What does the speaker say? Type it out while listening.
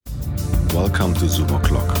Welcome to Zoom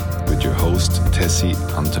O'Clock with your host, Tessie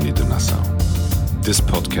Anthony de Nassau. This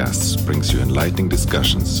podcast brings you enlightening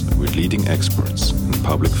discussions with leading experts and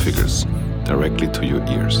public figures directly to your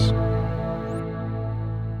ears.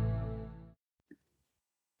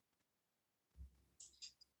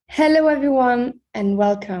 Hello, everyone, and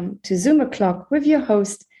welcome to Zoom O'Clock with your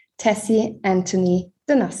host, Tessie Anthony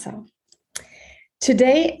de Nassau.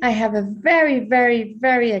 Today, I have a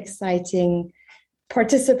very exciting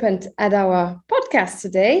participant at our podcast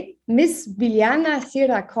today, Miss Biljana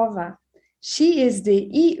Sirakova. She is the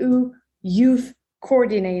EU Youth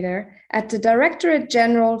Coordinator at the Directorate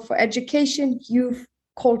General for Education, Youth,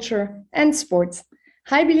 Culture and Sports.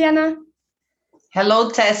 Hi, Biljana. Hello,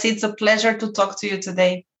 Tess. It's a pleasure to talk to you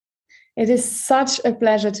today. It is such a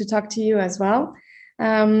pleasure to talk to you as well.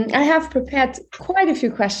 I have prepared quite a few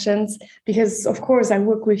questions because, of course, I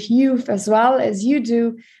work with youth as well as you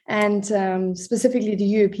do, and specifically the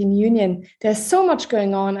European Union. There's so much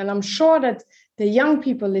going on, and I'm sure that the young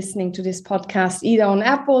people listening to this podcast, either on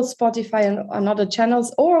Apple, Spotify, and on other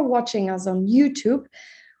channels, or watching us on YouTube,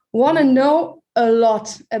 want to know a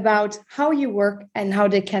lot about how you work and how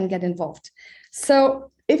they can get involved. So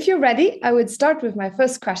if you're ready, I would start with my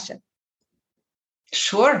first question.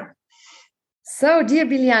 Sure. So, dear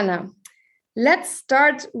Biljana, let's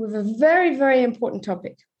start with a very important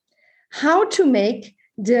topic. How to make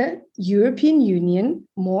the European Union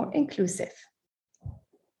more inclusive.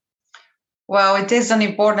 Well, it is an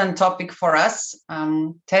important topic for us.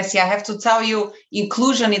 Tessie, I have to tell you,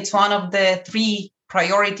 inclusion is one of the three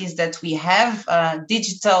priorities that we have,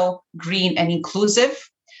 digital, green, and inclusive.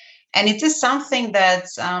 And it is something that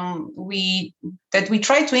we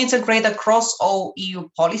try to integrate across all EU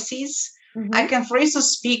policies. Mm-hmm. I can, for instance,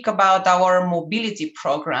 speak about our mobility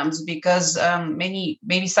programs because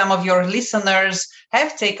maybe some of your listeners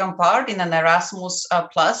have taken part in an Erasmus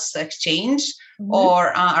Plus exchange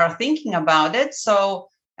or are thinking about it. So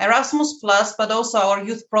Erasmus Plus, but also our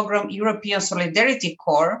youth program, European Solidarity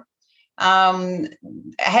Corps,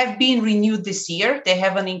 have been renewed this year. They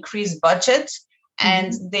have an increased budget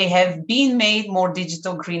and they have been made more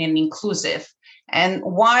digital, green and inclusive. And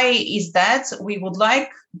why is that? We would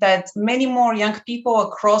like that many more young people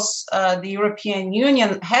across the European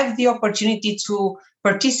Union have the opportunity to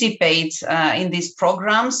participate in these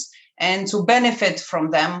programs and to benefit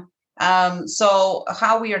from them. So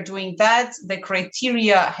how we are doing that, the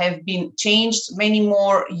criteria have been changed. Many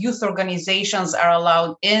more youth organizations are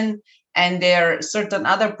allowed in, and there are certain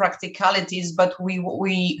other practicalities, but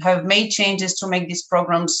we have made changes to make these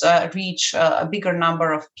programs reach a bigger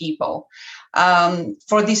number of people.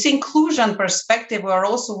 For this inclusion perspective, we are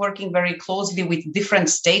also working very closely with different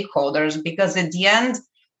stakeholders because at the end,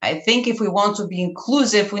 I think if we want to be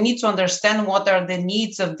inclusive, we need to understand what are the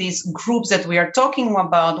needs of these groups that we are talking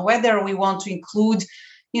about, whether we want to include,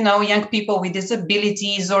 young people with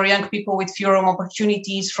disabilities or young people with fewer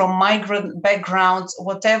opportunities from migrant backgrounds,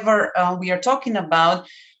 whatever we are talking about.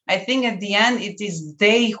 I think at the end, it is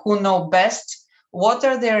they who know best what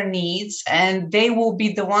are their needs, and they will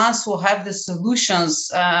be the ones who have the solutions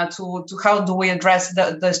to how do we address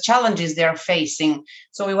the challenges they are facing.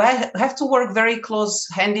 So we have to work very close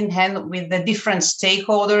hand in hand with the different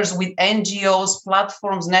stakeholders, with NGOs,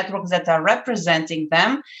 platforms, networks that are representing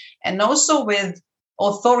them, and also with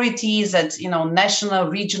authorities at national,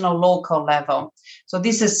 regional, local level. So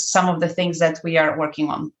this is some of the things that we are working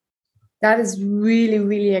on. That is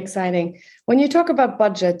really exciting. When you talk about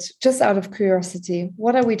budget, just out of curiosity,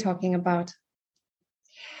 what are we talking about?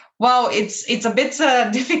 Well, it's a bit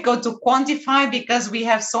difficult to quantify because we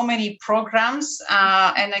have so many programs.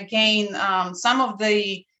 And again, some of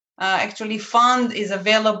the actually fund is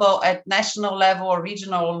available at national level or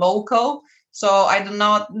regional or local. So I do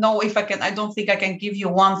not know if I don't think I can give you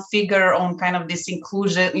one figure on kind of this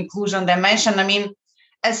inclusion dimension. I mean,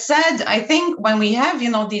 as said, I think when we have,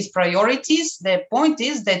 these priorities, the point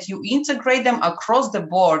is that you integrate them across the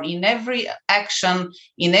board in every action,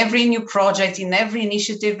 in every new project, in every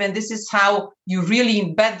initiative. And this is how you really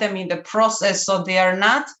embed them in the process. So they are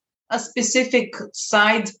not a specific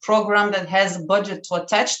side program that has budget to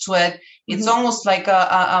attach to it. It's almost like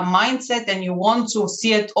a mindset, and you want to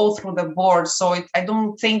see it all through the board. So I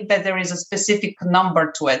don't think that there is a specific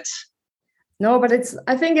number to it. No, but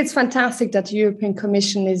I think it's fantastic that the European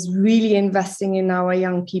Commission is really investing in our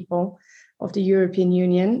young people of the European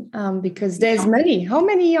Union, because there's many. How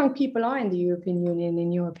many young people are in the European Union,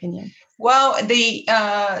 in your opinion? Well,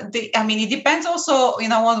 it depends also,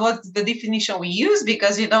 on what the definition we use,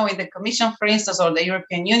 because, in the Commission, for instance, or the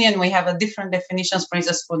European Union, we have a different definitions, for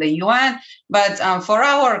instance, for the UN. But for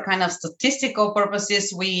our kind of statistical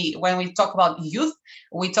purposes, when we talk about youth,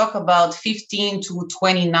 we talk about 15 to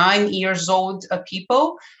 29 years old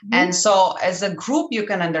people. Mm-hmm. And so as a group, you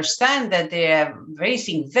can understand that they are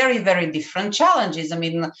facing very, very different challenges. I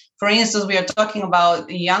mean, for instance, we are talking about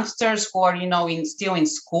youngsters who are, still in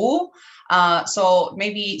school. So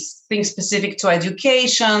maybe things specific to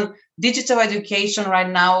education, digital education right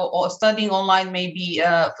now, or studying online may be,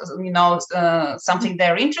 something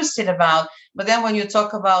they're interested about. But then when you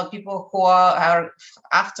talk about people who are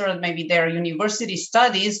after maybe their university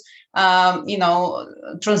studies,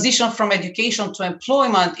 transition from education to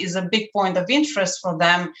employment is a big point of interest for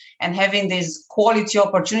them, and having these quality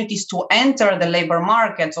opportunities to enter the labor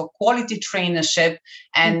market or quality traineeship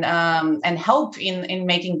and help in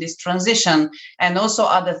making this transition. And also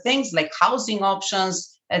other things like housing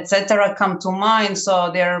options, etc., come to mind. So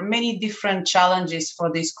there are many different challenges for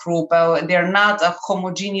this group. They're not a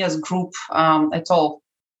homogeneous group at all.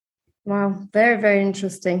 Wow, very, very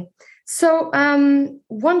interesting. So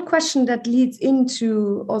one question that leads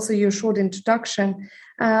into also your short introduction,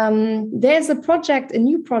 there's a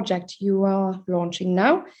new project you are launching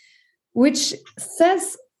now, which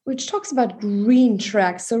talks about green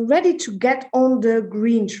track. So ready to get on the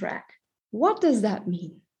green track. What does that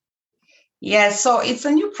mean? Yeah, so it's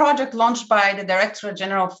a new project launched by the Directorate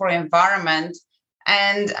General for Environment.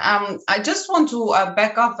 And I just want to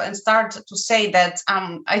back up and start to say that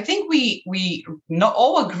I think we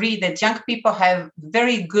all agree that young people have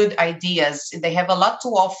very good ideas. They have a lot to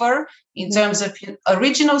offer in terms of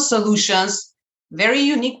original solutions, very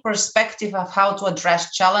unique perspective of how to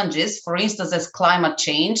address challenges, for instance, as climate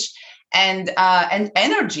change, and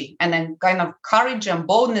energy, and then kind of courage and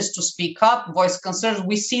boldness to speak up, voice concerns.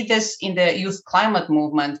 We see this in the youth climate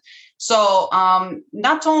movement. So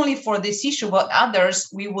not only for this issue, but others,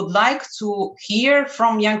 we would like to hear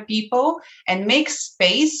from young people and make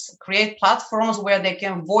space, create platforms where they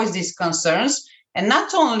can voice these concerns. And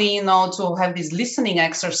not only, to have these listening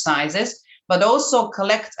exercises, but also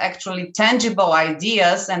collect actually tangible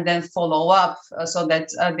ideas and then follow up so that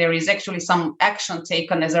there is actually some action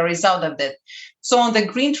taken as a result of that. So on the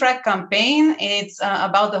Green Track campaign, it's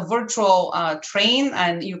about a virtual train,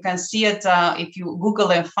 and you can see it if you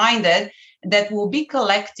Google and find it, that will be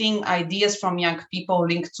collecting ideas from young people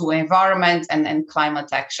linked to environment and climate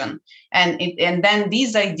action. And then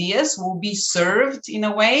these ideas will be served in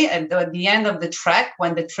a way at the end of the track,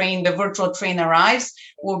 when the virtual train arrives,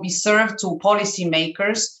 will be served to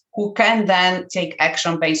policymakers who can then take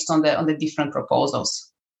action based on the different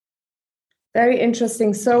proposals. Very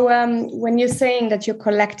interesting. So when you're saying that you're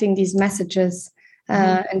collecting these messages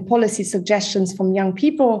and policy suggestions from young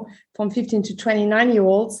people, from 15 to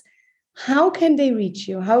 29-year-olds, how can they reach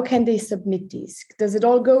you? How can they submit these? Does it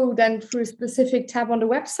all go then through a specific tab on the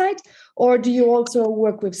website? Or do you also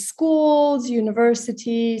work with schools,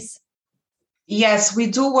 universities? Yes, we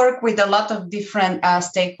do work with a lot of different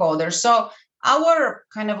stakeholders. So our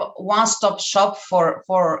kind of one-stop shop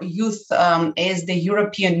for youth is the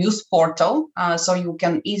European Youth Portal. So you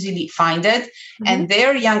can easily find it. Mm-hmm. And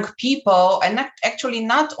there, young people, and actually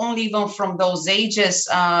not only even from those ages,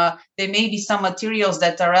 there may be some materials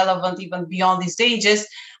that are relevant even beyond these ages,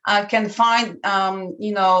 can find,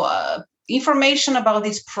 information about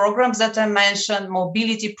these programs that I mentioned,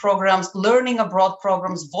 mobility programs, learning abroad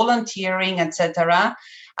programs, volunteering, etc.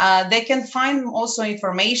 They can find also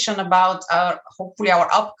information about hopefully our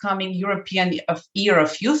upcoming European Year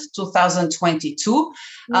of Youth 2022.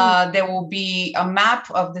 There will be a map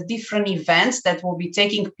of the different events that will be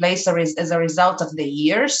taking place as a result of the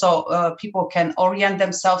year. So people can orient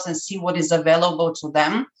themselves and see what is available to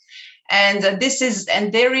them. And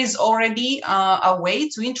there is already a way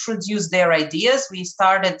to introduce their ideas. We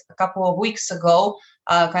started a couple of weeks ago,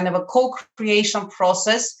 kind of a co-creation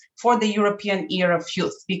process for the European Year of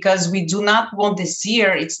Youth, because we do not want this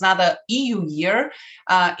year, it's not an EU year,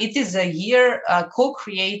 it is a year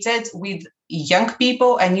co-created with young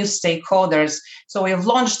people and youth stakeholders. So we have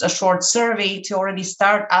launched a short survey to already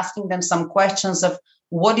start asking them some questions of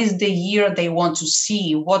what is the year they want to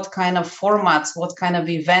see, what kind of formats, what kind of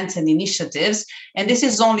events and initiatives. And this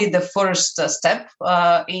is only the first step.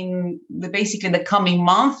 In basically the coming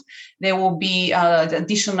month, there will be the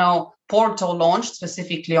additional portal launched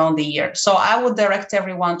specifically on the year. So I would direct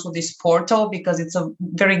everyone to this portal because it's a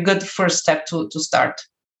very good first step to start.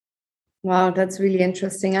 Wow, that's really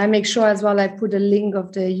interesting. I make sure as well I put a link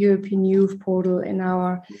of the European Youth Portal in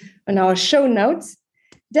our show notes.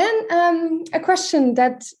 Then a question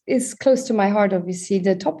that is close to my heart, obviously,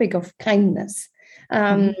 the topic of kindness.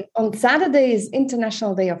 On Saturday is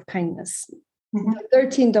International Day of Kindness, the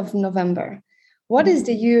 13th of November. What is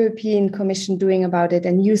the European Commission doing about it,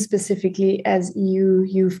 and you specifically as EU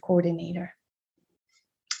Youth Coordinator?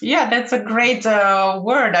 Yeah, that's a great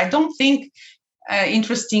word. I don't think,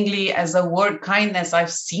 interestingly, as a word kindness,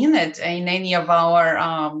 I've seen it in any of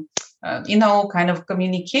our, kind of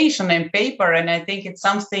communication and paper. And I think it's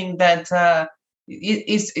something that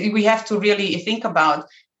we have to really think about.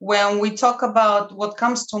 When we talk about what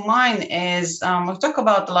comes to mind is we talk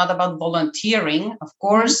about a lot about volunteering, of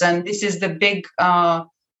course, and this is the big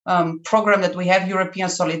program that we have, European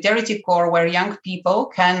Solidarity Corps, where young people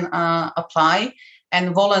can apply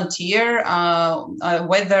and volunteer,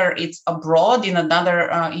 whether it's abroad in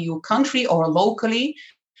another EU country or locally,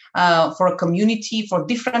 for a community, for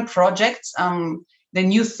different projects. The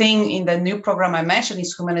new thing in the new program I mentioned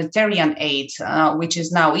is humanitarian aid, which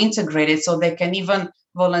is now integrated, so they can even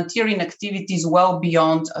volunteer in activities well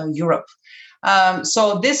beyond Europe.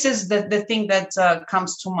 So this is the thing that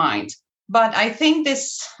comes to mind. But I think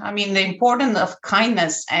the importance of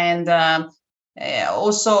kindness and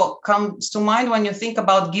also comes to mind when you think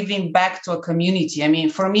about giving back to a community. I mean,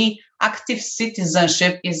 for me, active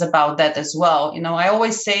citizenship is about that as well. I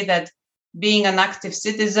always say that being an active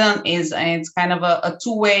citizen it's kind of a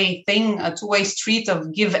two-way thing, a two-way street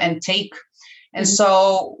of give and take. And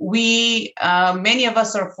so we, many of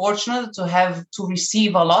us are fortunate to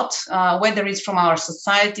receive a lot, whether it's from our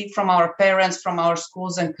society, from our parents, from our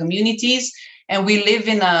schools and communities. And we live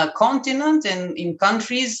in a continent and in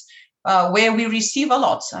countries where we receive a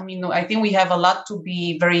lot. I mean, I think we have a lot to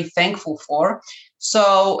be very thankful for.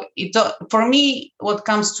 So for me, what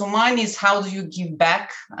comes to mind is how do you give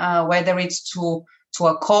back, whether it's to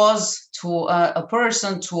a cause, to a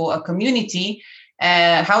person, to a community.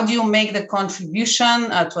 How do you make the contribution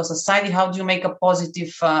to a society? How do you make a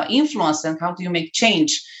positive influence, and how do you make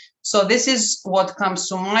change? So this is what comes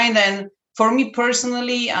to mind. And for me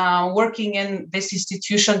personally, working in this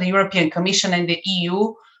institution, the European Commission and the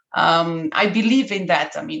EU, I believe in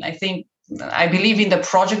that. I mean, I believe in the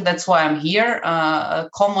project. That's why I'm here, a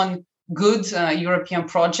common good European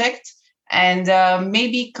project. And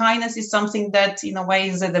maybe kindness is something that, in a way,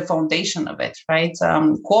 is at the foundation of it, right?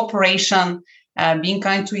 Cooperation, being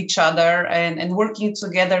kind to each other, and working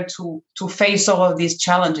together to face all of these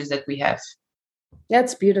challenges that we have.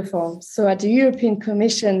 That's beautiful. So at the European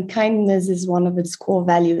Commission, kindness is one of its core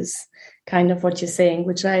values, kind of what you're saying,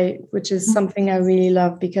 which is something I really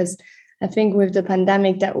love, because I think with the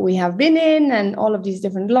pandemic that we have been in and all of these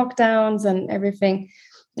different lockdowns and everything,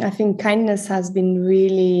 I think kindness has been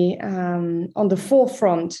really on the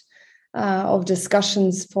forefront of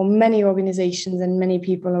discussions for many organizations and many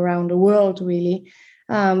people around the world, really.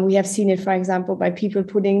 We have seen it, for example, by people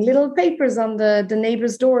putting little papers on the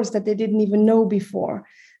neighbors' doors that they didn't even know before,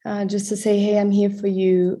 just to say, hey, I'm here for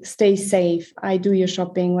you, stay safe, I do your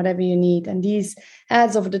shopping, whatever you need. And these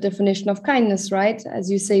adds of the definition of kindness, right?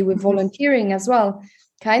 As you say, with volunteering as well.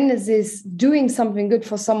 Kindness is doing something good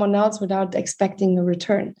for someone else without expecting a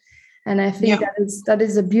return. And I think that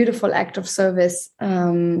is a beautiful act of service.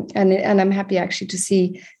 And I'm happy actually to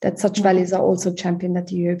see that such values are also championed at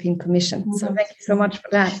the European Commission. So thank you so much for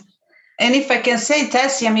that. And if I can say,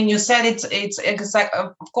 Tessie, I mean, you said it's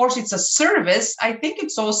of course, it's a service. I think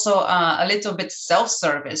it's also a little bit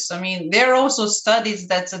self-service. I mean, there are also studies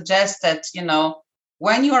that suggest that,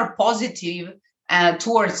 when you are positive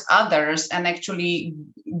towards others and actually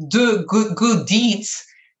do good deeds,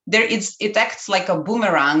 it acts like a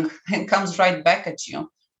boomerang and comes right back at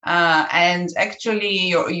you. And actually,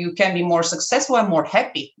 you can be more successful and more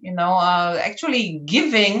happy. Actually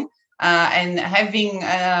giving and having,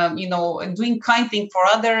 doing kind thing for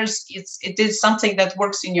others. It is something that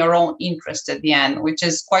works in your own interest at the end, which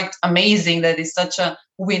is quite amazing. That is such a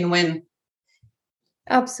win-win.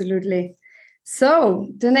 Absolutely. So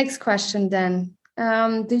the next question then,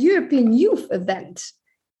 the European Youth Event,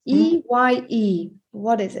 EYE.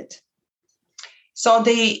 What is it? So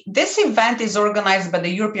this event is organized by the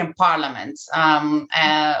European Parliament.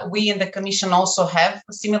 We in the Commission also have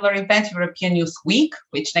a similar event, European Youth Week,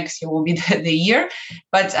 which next year will be the year.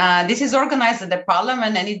 But this is organized at the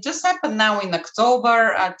Parliament, and it just happened now in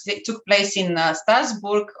October. It took place in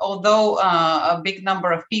Strasbourg, although a big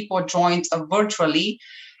number of people joined virtually.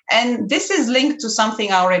 And this is linked to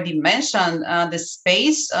something I already mentioned, the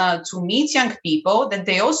space to meet young people, that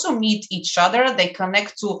they also meet each other. They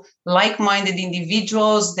connect to like-minded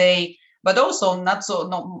individuals, but also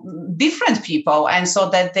different people. And so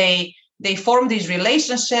that they form these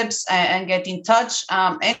relationships and get in touch.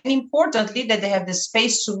 And importantly, that they have the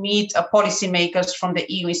space to meet policymakers from the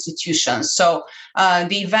EU institutions. So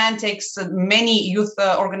the event takes many youth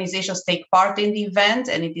organizations take part in the event,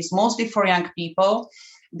 and it is mostly for young people.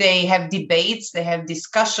 They have debates, they have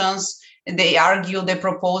discussions, they argue, they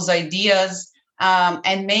propose ideas.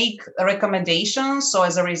 and make recommendations. So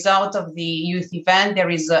as a result of the youth event, there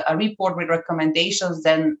is a report with recommendations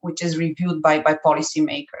then, which is reviewed by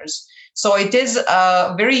policymakers. So it is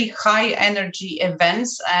a very high energy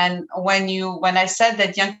events. And when I said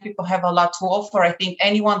that young people have a lot to offer, I think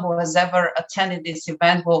anyone who has ever attended this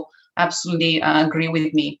event will absolutely agree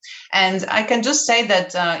with me. And I can just say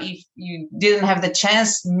that if you didn't have the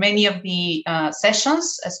chance, many of the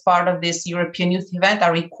sessions as part of this European Youth event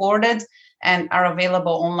are recorded and are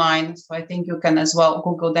available online. So I think you can as well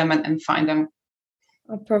Google them and find them.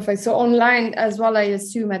 Oh, perfect. So online as well, I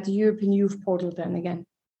assume, at the European Youth portal then again.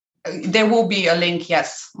 There will be a link,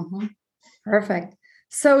 yes. Mm-hmm. Perfect.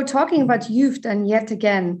 So talking about youth then yet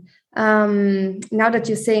again, now that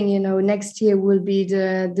you're saying, next year will be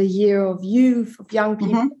the year of youth, of young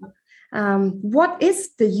people. Mm-hmm. What is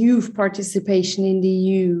the youth participation in the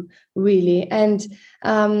EU really? And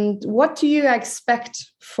what do you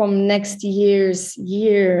expect from next year's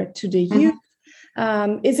year to the youth?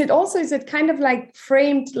 Is it kind of like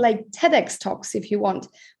framed like TEDx talks, if you want,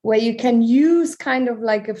 where you can use kind of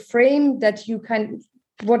like a frame that you can,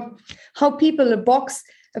 how people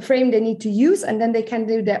a frame they need to use, and then they can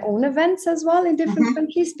do their own events as well in different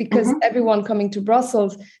countries, because everyone coming to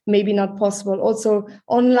Brussels maybe not possible. Also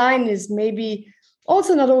online is maybe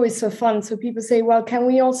also not always so fun. So people say, well, can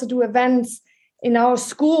we also do events in our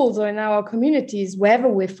schools or in our communities, wherever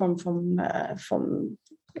we're from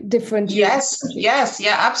different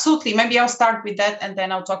absolutely. Maybe I'll start with that and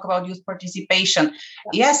then I'll talk about youth participation.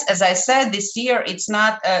 Yes, as I said, this year it's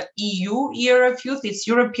not a EU year of youth, it's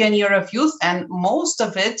European year of youth, and most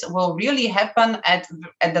of it will really happen at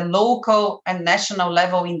the local and national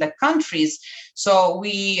level in the countries. So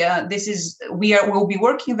we'll be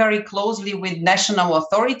working very closely with national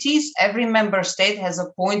authorities. Every member state has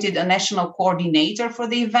appointed a national coordinator for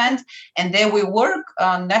the event, and they will work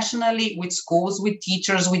nationally with schools, with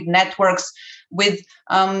teachers, with networks, with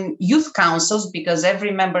youth councils, because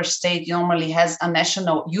every member state normally has a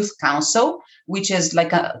national youth council, which is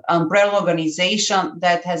like an umbrella organization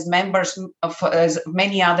that has members of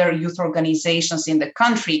many other youth organizations in the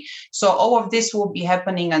country. So all of this will be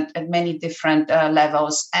happening at many different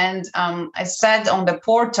levels. And I said on the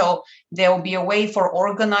portal, there will be a way for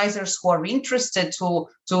organizers who are interested to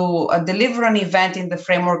deliver an event in the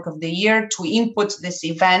framework of the year to input this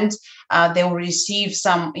event. They will receive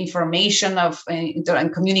some information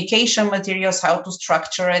and communication materials, how to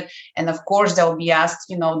structure it. And of course, they'll be asked,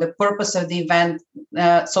 the purpose of the event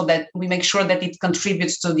so that we make sure that it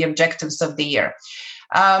contributes to the objectives of the year.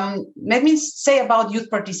 Let me say about youth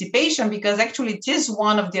participation, because actually it is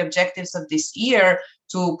one of the objectives of this year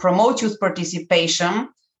to promote youth participation,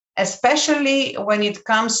 especially when it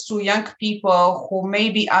comes to young people who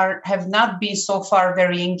maybe have not been so far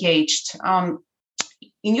very engaged.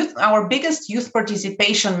 In youth, our biggest youth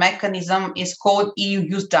participation mechanism is called EU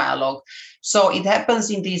Youth Dialogue. So it happens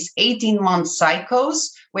in these 18-month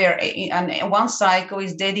cycles, where one cycle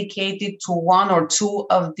is dedicated to one or two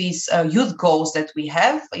of these youth goals that we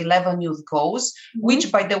have, 11 youth goals,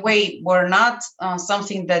 which, by the way, were not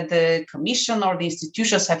something that the Commission or the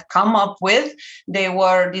institutions have come up with. They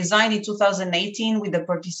were designed in 2018 with the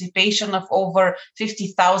participation of over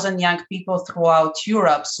 50,000 young people throughout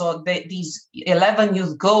Europe. So these 11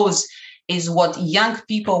 youth goals is what young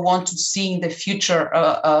people want to see in the future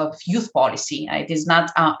of youth policy. It is not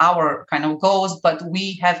our kind of goals, but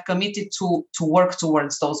we have committed to work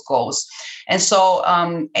towards those goals. And so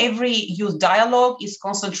every youth dialogue is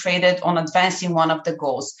concentrated on advancing one of the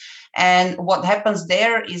goals. And what happens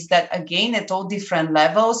there is that, again, at all different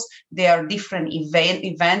levels, there are different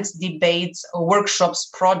events, debates, workshops,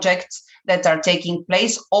 projects that are taking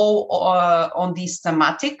place all on this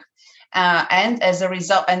thematic. And as a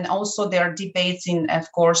result, and also there are debates in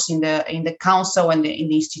the council and in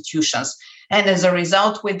the institutions. And as a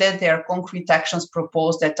result with that, there are concrete actions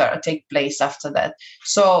proposed that take place after that.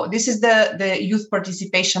 So this is the youth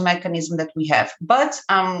participation mechanism that we have. But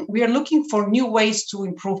we are looking for new ways to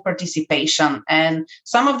improve participation. And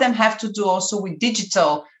some of them have to do also with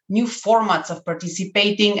digital new formats of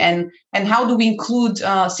participating and how do we include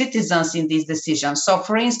citizens in these decisions. So,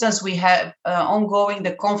 for instance, we have ongoing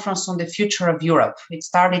the Conference on the Future of Europe. It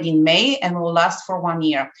started in May and will last for 1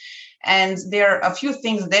 year. And there are a few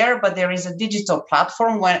things there, but there is a digital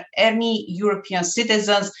platform where any European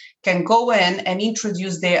citizens can go in and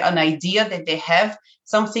introduce an idea that they have,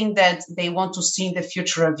 something that they want to see in the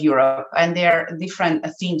future of Europe. And there are different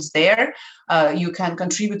themes there. You can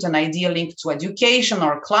contribute an idea linked to education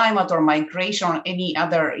or climate or migration or any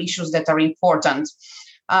other issues that are important.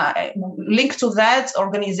 linked to that,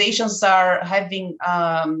 organizations are having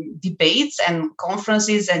debates and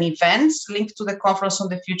conferences and events linked to the Conference on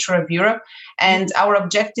the Future of Europe. And our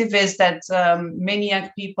objective is that many young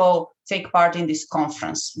people take part in this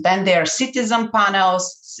conference. Then there are citizen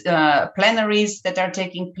panels, plenaries that are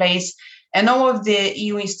taking place. And all of the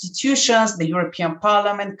EU institutions, the European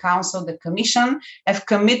Parliament, Council, the Commission, have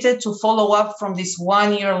committed to follow up from this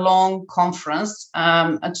 1 year long conference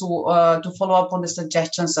to follow up on the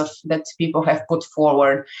suggestions that people have put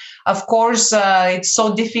forward. Of course, it's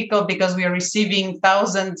so difficult because we are receiving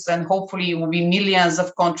thousands and hopefully it will be millions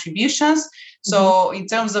of contributions. So in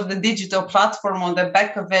terms of the digital platform, on the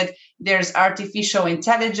back of it, there's artificial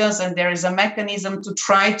intelligence, and there is a mechanism to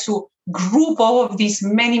try to group all of these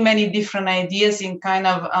many different ideas and kind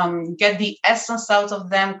of get the essence out of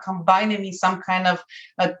them, combine them in some kind of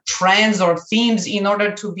trends or themes in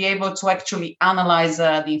order to be able to actually analyze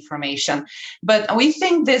the information. But we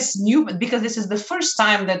think because this is the first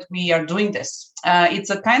time that we are doing this, it's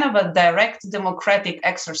a kind of a direct democratic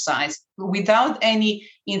exercise without any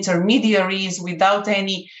intermediaries, without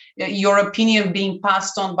any your opinion being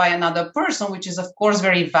passed on by another person, which is of course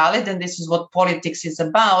very valid, and this is what politics is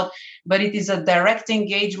about, but it is a direct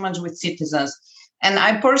engagement with citizens. And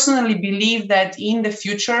I personally believe that in the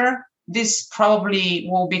future, this probably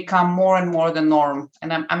will become more and more the norm.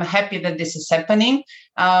 And I'm happy that this is happening.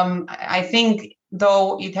 I think,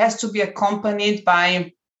 though, it has to be accompanied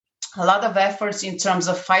by a lot of efforts in terms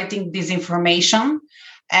of fighting disinformation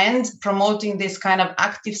and promoting this kind of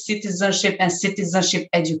active citizenship and citizenship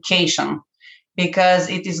education, because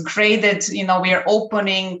it is great that, we are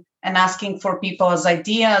opening and asking for people's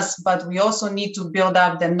ideas, but we also need to build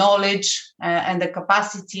up the knowledge and the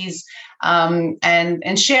capacities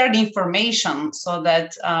and share the information so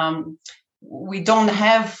that we don't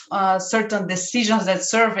have certain decisions that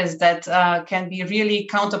surface that can be really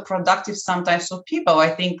counterproductive sometimes for people. I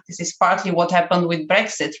think this is partly what happened with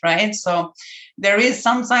Brexit, right? So there is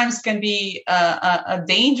sometimes can be a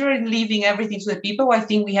danger in leaving everything to the people. I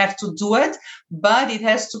think we have to do it, but it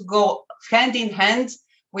has to go hand in hand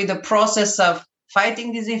with the process of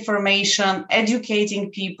fighting disinformation, educating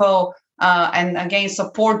people, and again,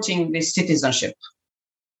 supporting this citizenship.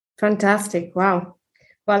 Fantastic. Wow.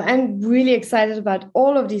 Well, I'm really excited about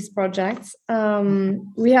all of these projects.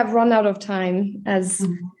 We have run out of time as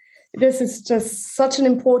this is just such an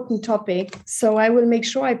important topic. So I will make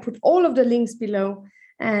sure I put all of the links below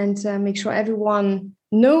and make sure everyone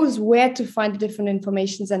knows where to find the different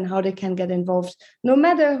informations and how they can get involved, no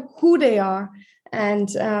matter who they are.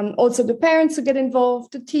 And also the parents who get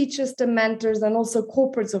involved, the teachers, the mentors, and also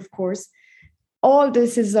corporates, of course. All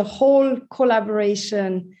this is a whole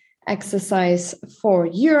collaboration exercise for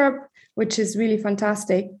Europe, which is really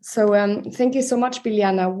fantastic. So thank you so much,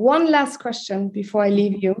 Biljana. One last question before I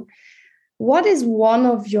leave you. What is one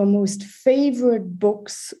of your most favorite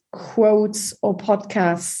books, quotes, or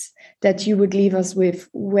podcasts that you would leave us with,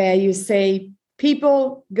 where you say,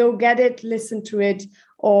 people, go get it, listen to it,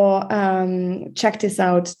 or check this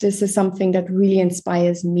out. This is something that really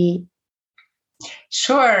inspires me.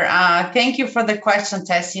 Sure. Thank you for the question,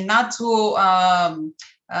 Tessie. Not to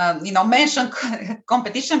mention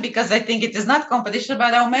competition, because I think it is not competition,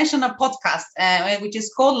 but I'll mention a podcast, which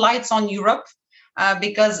is called Lights on Europe,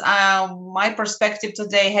 because my perspective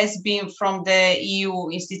today has been from the EU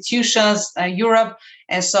institutions, Europe.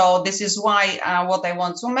 And so this is why what I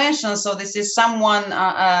want to mention. So this is someone,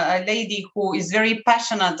 a lady who is very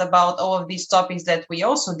passionate about all of these topics that we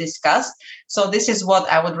also discussed. So this is what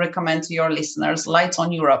I would recommend to your listeners, Lights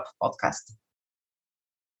on Europe podcast.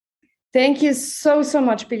 Thank you so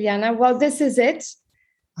much, Biljana. Well, this is it.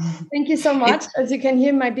 Thank you so much. As you can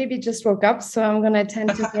hear, my baby just woke up, so I'm going to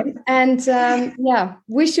attend to him. And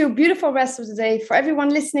wish you a beautiful rest of the day. For everyone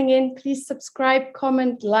listening in, please subscribe,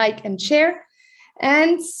 comment, like, and share.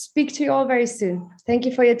 And speak to you all very soon. Thank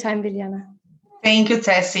you for your time, Biljana. Thank you,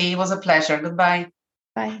 Tessie. It was a pleasure. Goodbye.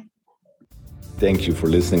 Bye. Thank you for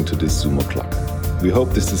listening to this Zoom O'Clock. We hope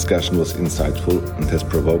this discussion was insightful and has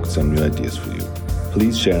provoked some new ideas for you.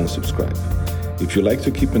 Please share and subscribe. If you like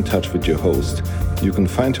to keep in touch with your host, you can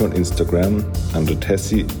find her on Instagram under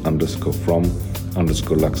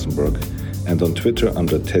Tessie_from_Luxembourg and on Twitter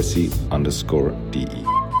under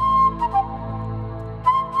Tessie_DE.